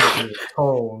what we were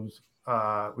told.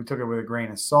 We took it with a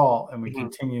grain of salt, and we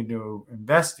continued to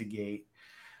investigate.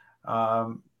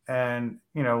 And,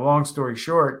 long story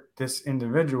short, this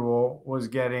individual was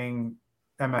getting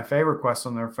MFA requests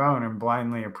on their phone and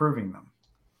blindly approving them.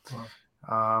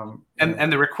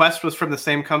 And the request was from the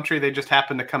same country they just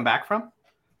happened to come back from?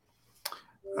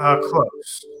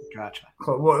 Close. Gotcha.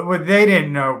 Well, they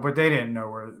didn't know, but they didn't know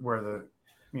where the,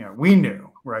 we knew,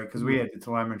 right? Because we had the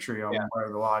telemetry on where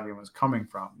the login was coming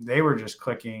from. They were just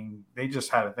clicking. They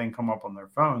just had a thing come up on their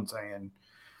phone saying,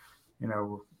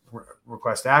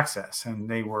 request access. And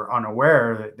they were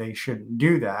unaware that they shouldn't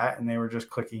do that. And they were just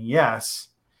clicking yes.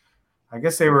 I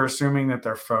guess they were assuming that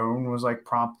their phone was like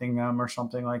prompting them or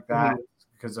something like that,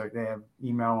 because they have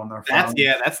email on their phone.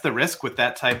 That's the risk with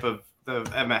that type of the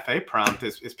MFA prompt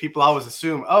is people always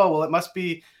assume, oh, well, it must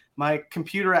be my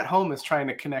computer at home is trying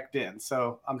to connect in,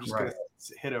 so I'm just going to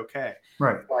hit OK.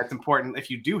 Right. So it's important if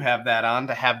you do have that on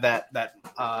to have that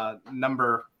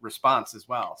number response as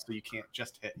well, so you can't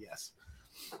just hit yes.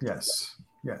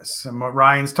 Yes. And what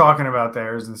Ryan's talking about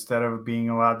there is, instead of being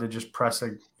allowed to just press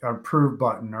a approve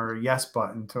button or a yes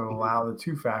button to allow the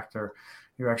two-factor,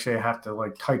 you actually have to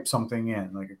like type something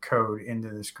in, like a code into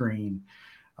the screen.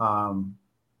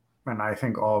 And I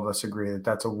think all of us agree that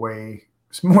that's a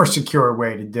more secure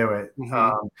way to do it,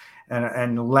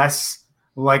 and less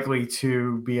likely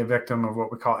to be a victim of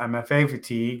what we call MFA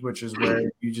fatigue, which is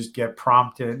where you just get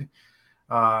prompted,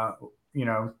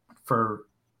 for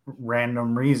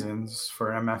random reasons for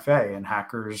MFA, and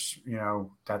hackers,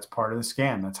 that's part of the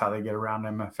scam. That's how they get around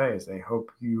MFAs. They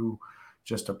hope you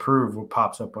just approve what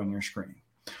pops up on your screen.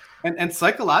 And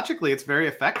psychologically, it's very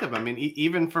effective. I mean,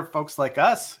 even for folks like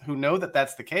us who know that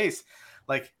that's the case,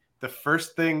 like the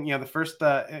first thing, the first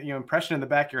impression in the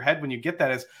back of your head when you get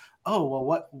that is, oh,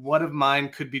 well, what of mine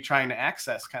could be trying to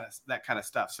access, that kind of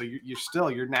stuff. So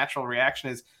your natural reaction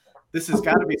is, this has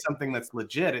got to be something that's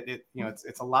legit.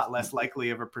 It's a lot less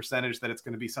likely of a percentage that it's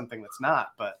going to be something that's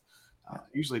not, but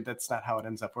usually that's not how it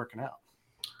ends up working out.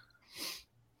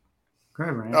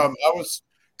 Good, man. I was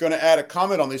going to add a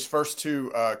comment on these first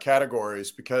two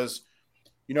categories, because,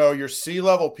 your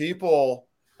C-level people,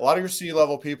 a lot of your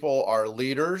C-level people are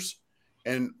leaders,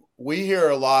 and we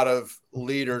hear a lot of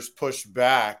leaders push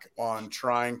back on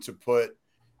trying to put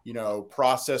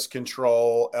process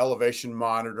control, elevation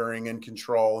monitoring and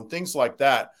control, and things like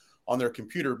that on their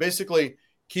computer. Basically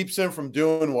keeps them from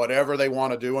doing whatever they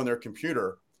want to do on their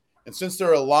computer. And since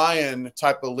they're a lion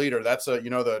type of leader, that's a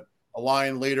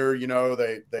lion leader,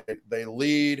 they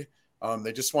lead.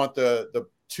 They just want the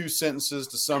two sentences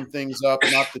to sum things up,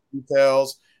 not the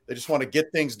details. They just want to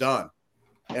get things done.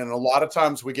 And a lot of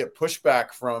times we get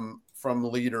pushback from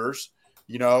leaders,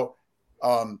 they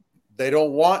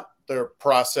don't want their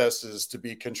processes to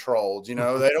be controlled. They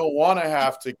don't want to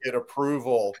have to get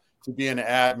approval to be an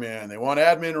admin. They want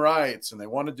admin rights, and they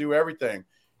want to do everything. And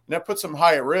that puts them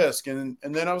high at risk. And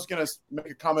then I was going to make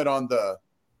a comment on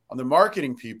the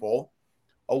marketing people.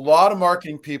 A lot of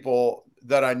marketing people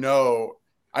that I know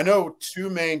two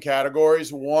main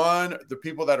categories. One, the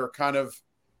people that are kind of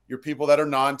your people that are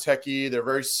non-techie. They're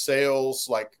very sales,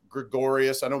 like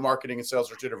gregarious. I know marketing and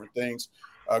sales are two different things.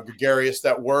 Gregarious,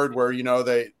 that word where,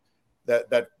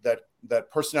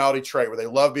 that personality trait where they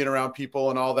love being around people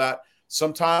and all that.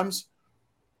 Sometimes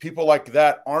people like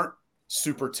that aren't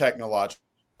super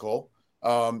technological,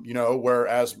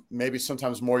 whereas maybe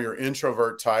sometimes more your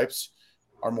introvert types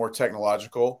are more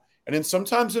technological. And then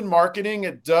sometimes in marketing,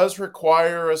 it does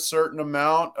require a certain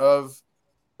amount of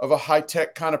a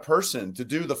high-tech kind of person to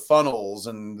do the funnels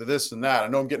and this and that. I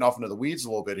know I'm getting off into the weeds a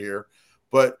little bit here,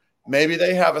 but maybe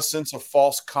they have a sense of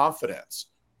false confidence.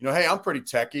 Hey, I'm pretty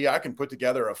techie. I can put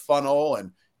together a funnel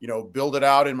and, build it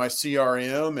out in my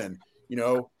CRM and,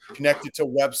 connect it to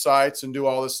websites and do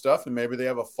all this stuff. And maybe they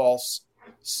have a false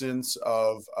sense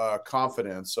of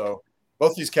confidence. So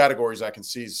both these categories I can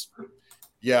see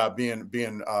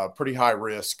being pretty high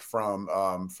risk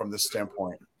from this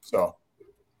standpoint. So.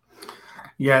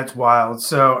 Yeah, it's wild.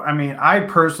 So, I mean, I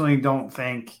personally don't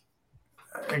think,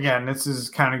 again, this is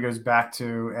kind of goes back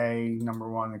to number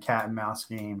one, the cat and mouse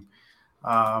game.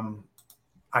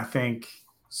 I think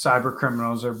cyber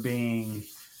criminals are being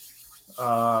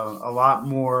a lot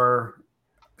more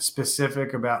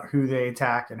specific about who they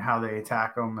attack and how they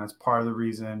attack them. That's part of the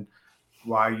reason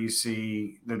why you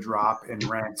see the drop in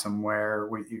ransomware.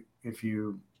 If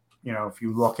you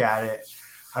look at it,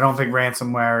 I don't think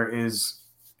ransomware is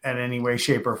in any way,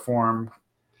 shape, or form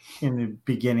in the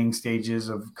beginning stages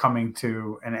of coming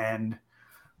to an end.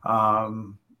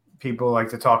 People like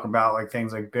to talk about like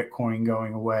things like Bitcoin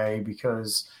going away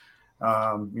because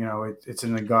it's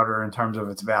in the gutter in terms of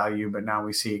its value, but now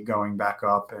we see it going back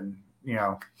up, and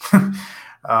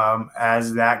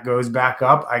as that goes back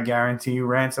up, I guarantee you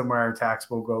ransomware attacks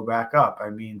will go back up.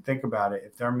 I mean, think about it.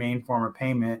 If their main form of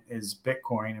payment is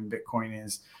Bitcoin and Bitcoin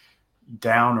is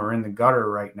down or in the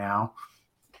gutter right now,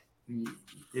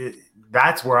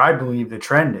 that's where I believe the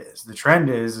trend is. The trend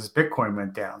is Bitcoin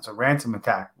went down, so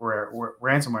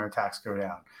ransomware attacks go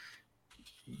down.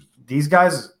 These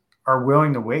guys are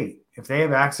willing to wait. If they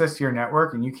have access to your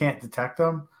network and you can't detect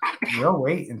them, they'll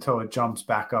wait until it jumps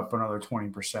back up another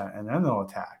 20%, and then they'll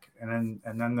attack. And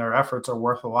then their efforts are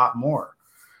worth a lot more.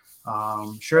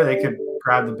 Sure, they could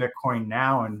grab the Bitcoin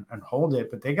now and hold it,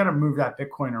 but they got to move that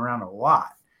Bitcoin around a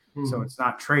lot, so it's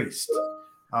not traced.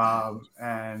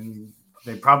 And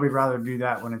they'd probably rather do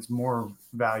that when it's more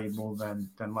valuable than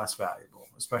less valuable,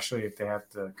 especially if they have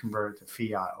to convert it to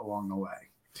fiat along the way.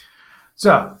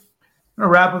 So I'm going to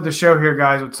wrap up the show here,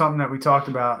 guys, with something that we talked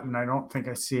about, and I don't think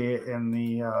I see it in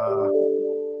the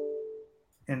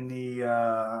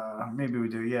maybe we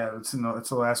do. Yeah, it's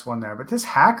the last one there. But this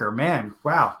hacker, man,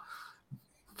 wow,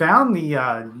 found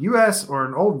the U.S. or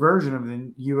an old version of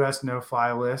the U.S.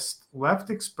 no-fly list left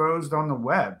exposed on the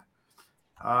web.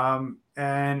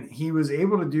 And he was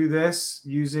able to do this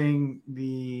using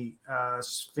the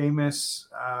famous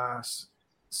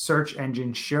search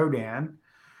engine Shodan,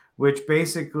 which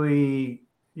basically,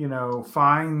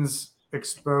 finds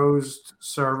exposed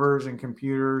servers and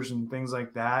computers and things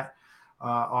like that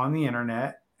on the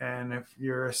internet. And if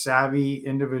you're a savvy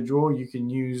individual, you can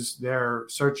use their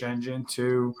search engine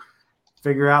to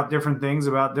figure out different things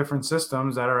about different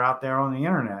systems that are out there on the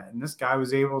internet. And this guy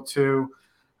was able to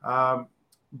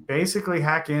basically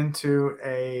hack into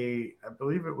I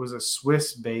believe it was a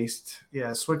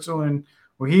Switzerland.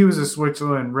 Well, he was a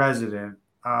Switzerland resident.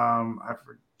 I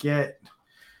forget,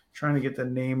 trying to get the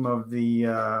name of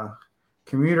the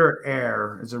Commuter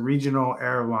Air. It's a regional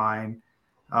airline.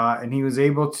 And he was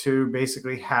able to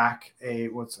basically hack a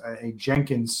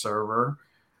Jenkins server,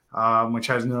 which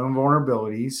has known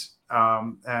vulnerabilities.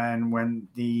 And when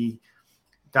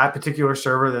that particular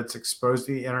server that's exposed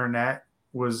to the internet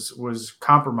was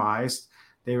compromised,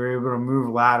 they were able to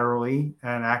move laterally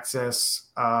and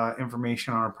access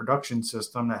information on a production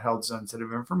system that held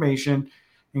sensitive information,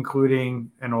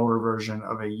 including an older version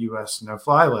of a U.S.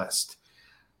 no-fly list.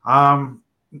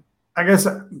 I guess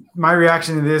my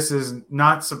reaction to this is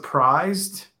not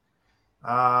surprised.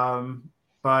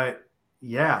 But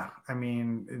yeah, I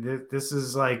mean, this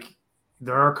is like,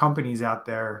 there are companies out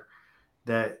there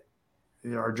that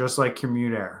are just like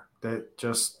Commute Air that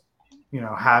just,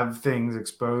 have things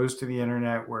exposed to the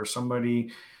internet where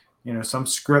somebody, some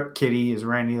script kiddie, as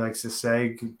Randy likes to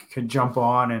say, could jump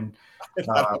on and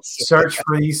search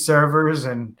for these servers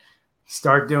and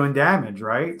start doing damage,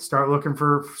 right? Start looking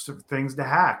for things to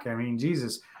hack. I mean,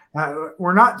 Jesus,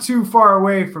 we're not too far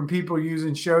away from people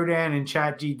using Shodan and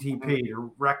ChatGTP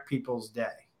to wreck people's day.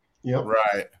 Yep.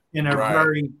 Right. In a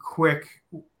very quick,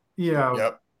 easy.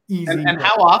 And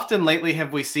how often lately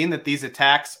have we seen that these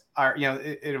attacks are,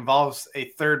 it involves a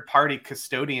third party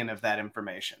custodian of that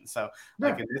information. So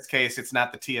like in this case, it's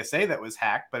not the TSA that was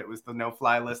hacked, but it was the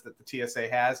no-fly list that the TSA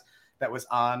has that was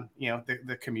on,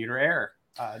 the Commuter Air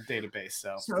database.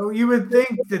 So you would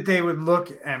think that they would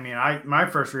look. I mean, my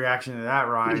first reaction to that,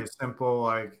 Ryan, is simple.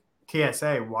 Like,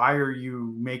 TSA, why are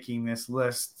you making this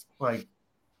list like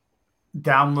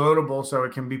downloadable so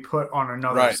it can be put on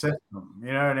another system?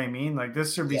 You know what I mean? Like,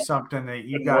 this should be something that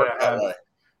you gotta have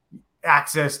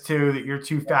access to, that you're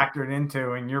too factored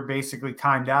into, and you're basically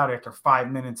timed out after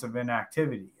 5 minutes of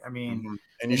inactivity. I mean,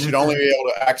 and you should only be able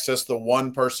to access the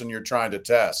one person you're trying to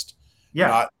test.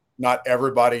 Yeah. Not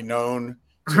everybody known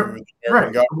to the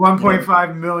right.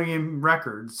 1.5 million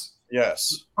records.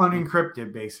 Yes.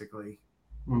 Unencrypted, basically,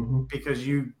 because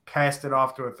you passed it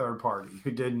off to a third party who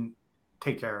didn't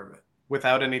take care of it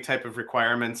without any type of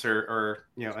requirements or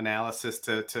analysis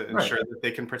to ensure that they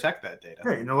can protect that data.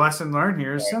 Right. And the lesson learned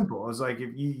here is simple. It's like,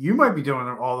 if you might be doing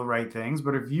all the right things,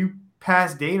 but if you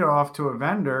pass data off to a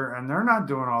vendor and they're not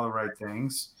doing all the right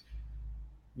things,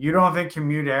 you don't think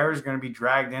Commute Air is going to be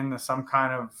dragged into some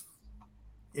kind of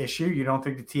issue? You don't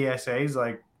think the TSA is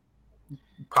like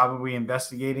probably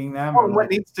investigating them. Well, what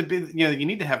needs to be, you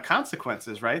need to have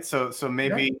consequences, right? So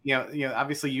maybe, Yeah.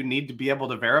 Obviously you need to be able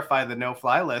to verify the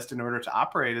no-fly list in order to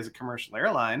operate as a commercial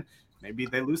airline. Maybe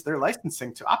they lose their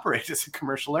licensing to operate as a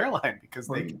commercial airline because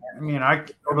they. Commuter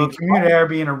Air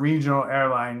being a regional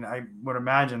airline, I would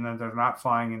imagine that they're not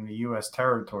flying in the U.S.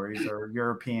 territories or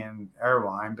European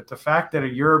airline. But the fact that a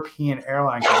European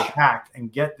airline can hack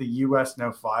and get the U.S.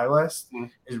 no-fly list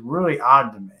is really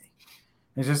odd to me.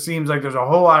 It just seems like there's a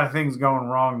whole lot of things going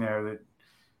wrong there that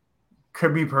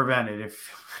could be prevented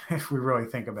if we really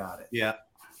think about it. Yeah.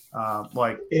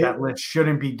 That list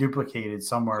shouldn't be duplicated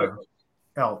somewhere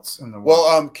else in the world.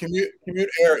 Well, Commute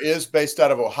Air is based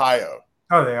out of Ohio.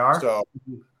 Oh, they are? So,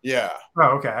 yeah.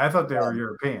 Oh, okay. I thought they were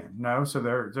European. No, so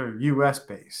they're U.S.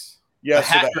 based. Yeah,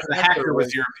 the hacker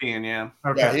was European, yeah.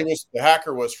 Okay. Yeah, the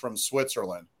hacker was from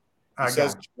Switzerland. He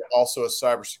says he's also a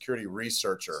cybersecurity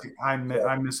researcher. See, I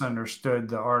misunderstood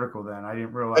the article then. I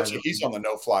didn't realize. He's on the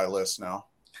no-fly list now.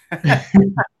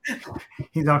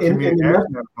 He's on Commute Air's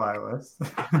no-fly list.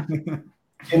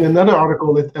 In another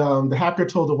article, the hacker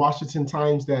told the Washington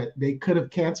Times that they could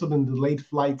have canceled and delayed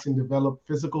flights and developed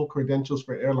physical credentials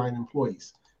for airline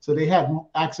employees. So they have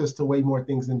access to way more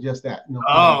things than just that.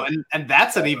 And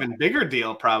that's an even bigger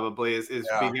deal, probably, is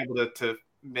being able to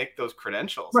make those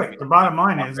credentials. Right. The bottom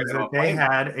line is that they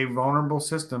had a vulnerable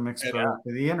system exposed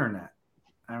to the internet.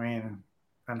 I mean,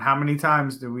 and how many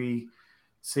times do we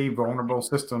see vulnerable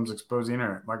systems expose the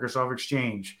internet? Microsoft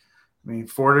Exchange. I mean,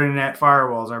 Fortinet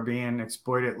firewalls are being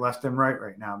exploited left and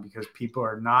right now because people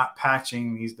are not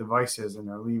patching these devices and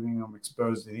they're leaving them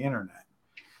exposed to the internet.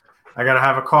 I got to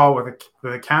have a call with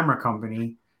a camera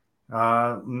company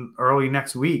early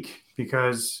next week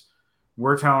because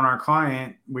we're telling our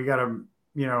client we got to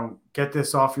get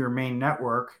this off your main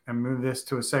network and move this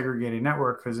to a segregated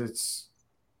network because it's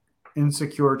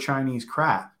insecure Chinese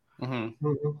crap.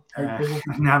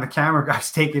 Mm-hmm. Now the camera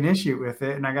guy's taking issue with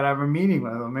it, and I got to have a meeting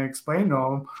with him and explain to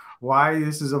him why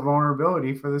this is a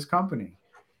vulnerability for this company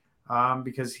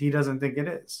because he doesn't think it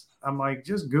is. I'm like,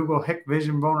 just Google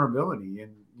Hikvision vulnerability,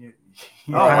 and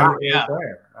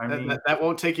that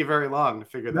won't take you very long to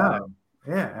figure that out.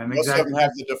 Yeah, and most of them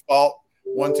have the default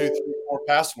 1, 2, 3, 4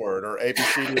 password or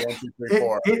ABCD 1, 2, 3,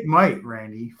 4. It might,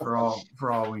 Randy, for all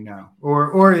we know,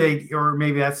 or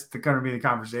maybe that's going to be the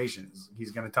conversation.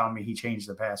 He's going to tell me he changed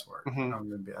the password. Mm-hmm. I'm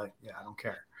going to be like, yeah, I don't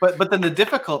care. But then the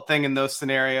difficult thing in those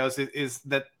scenarios is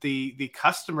that the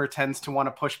customer tends to want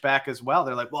to push back as well.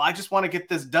 They're like, well, I just want to get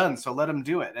this done, so let them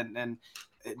do it, and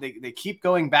they keep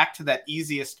going back to that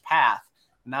easiest path,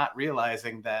 not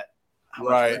realizing that.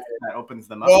 Right, that opens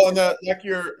them up. Well, and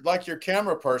like your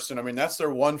camera person, I mean, that's their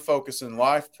one focus in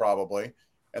life, probably,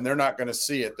 and they're not going to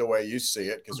see it the way you see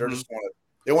it because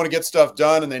they want to get stuff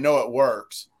done and they know it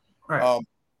works. Right.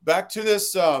 Back to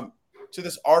this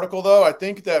article, though, I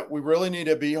think that we really need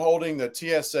to be holding the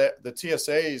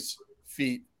TSA's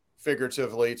feet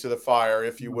figuratively to the fire,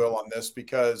 if you will, on this,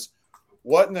 because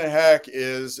what in the heck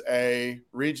is a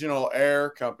regional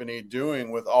air company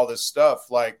doing with all this stuff?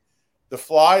 Like, the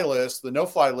fly list, the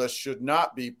no-fly list should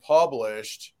not be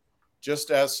published just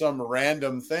as some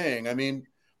random thing. I mean,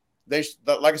 like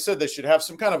I said, they should have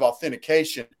some kind of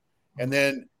authentication. And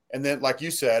then, like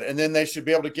you said, and then they should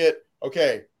be able to get,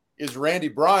 okay, is Randy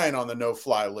Bryan on the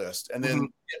no-fly list? And then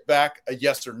get back a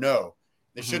yes or no.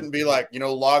 They shouldn't be like,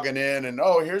 logging in and,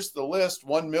 oh, here's the list,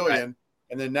 1 million. Right.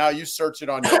 And then now you search it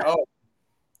on your own.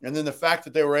 And then the fact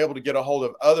that they were able to get a hold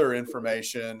of other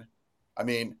information, I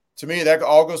mean, to me, that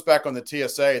all goes back on the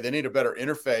TSA. They need a better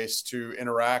interface to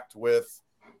interact with,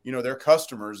 their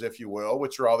customers, if you will,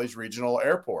 which are all these regional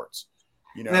airports.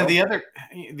 Now, the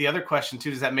other question too,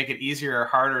 does that make it easier or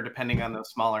harder depending on those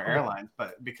smaller airlines?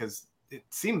 But because it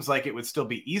seems like it would still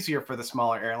be easier for the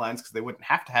smaller airlines because they wouldn't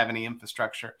have to have any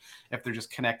infrastructure if they're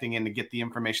just connecting in to get the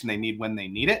information they need when they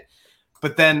need it.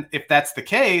 But then if that's the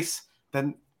case,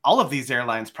 then all of these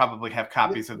airlines probably have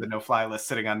copies of the no-fly list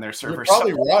sitting on their servers.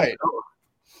 You're probably right.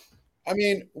 I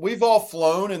mean, we've all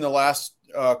flown in the last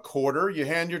quarter. You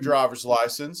hand your driver's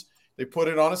license, they put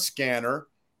it on a scanner,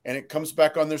 and it comes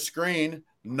back on their screen,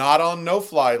 not on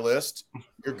no-fly list.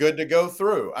 You're good to go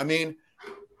through. I mean,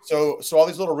 so all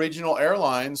these little regional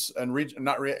airlines and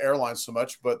airlines so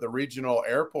much, but the regional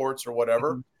airports or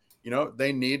whatever,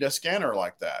 they need a scanner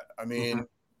like that. I mean,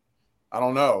 I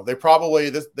don't know. They probably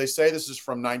they say this is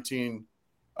from 2019.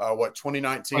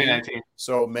 2019.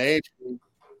 So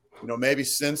maybe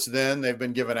since then they've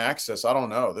been given access. I don't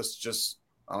know.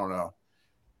 I don't know.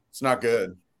 It's not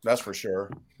good. That's for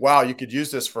sure. Wow. You could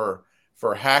use this for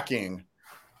hacking,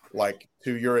 like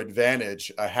to your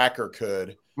advantage. A hacker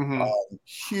could.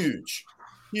 Huge.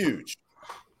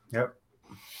 Yep.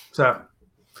 So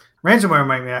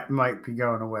Ransomware might be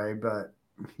going away, but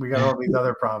we got all these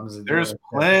other problems. There's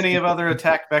plenty of other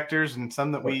attack vectors, and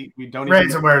some that we don't.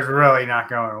 Ransomware is really not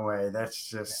going away. That's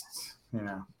just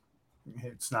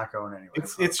it's not going anywhere.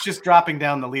 It's just dropping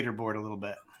down the leaderboard a little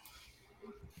bit.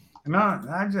 No,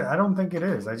 I don't think it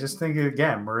is. I just think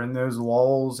again we're in those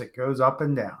lulls. It goes up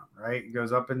and down, right? It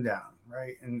goes up and down,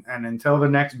 right? And until the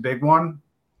next big one,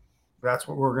 that's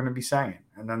what we're going to be saying.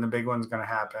 And then the big one's going to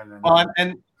happen.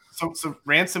 So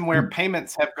ransomware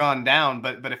payments have gone down,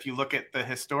 but if you look at the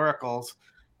historicals,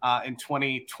 in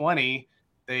 2020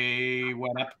 they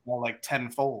went up more like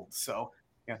tenfold. So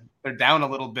they're down a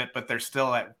little bit, but they're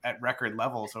still at record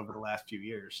levels over the last few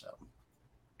years. So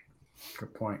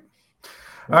good point.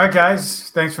 All right, guys,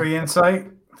 thanks for the insight.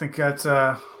 I think that's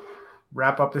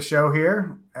wrap up the show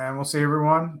here, and we'll see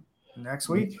everyone next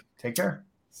week. Take care.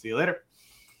 See you later.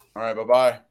 All right, bye-bye.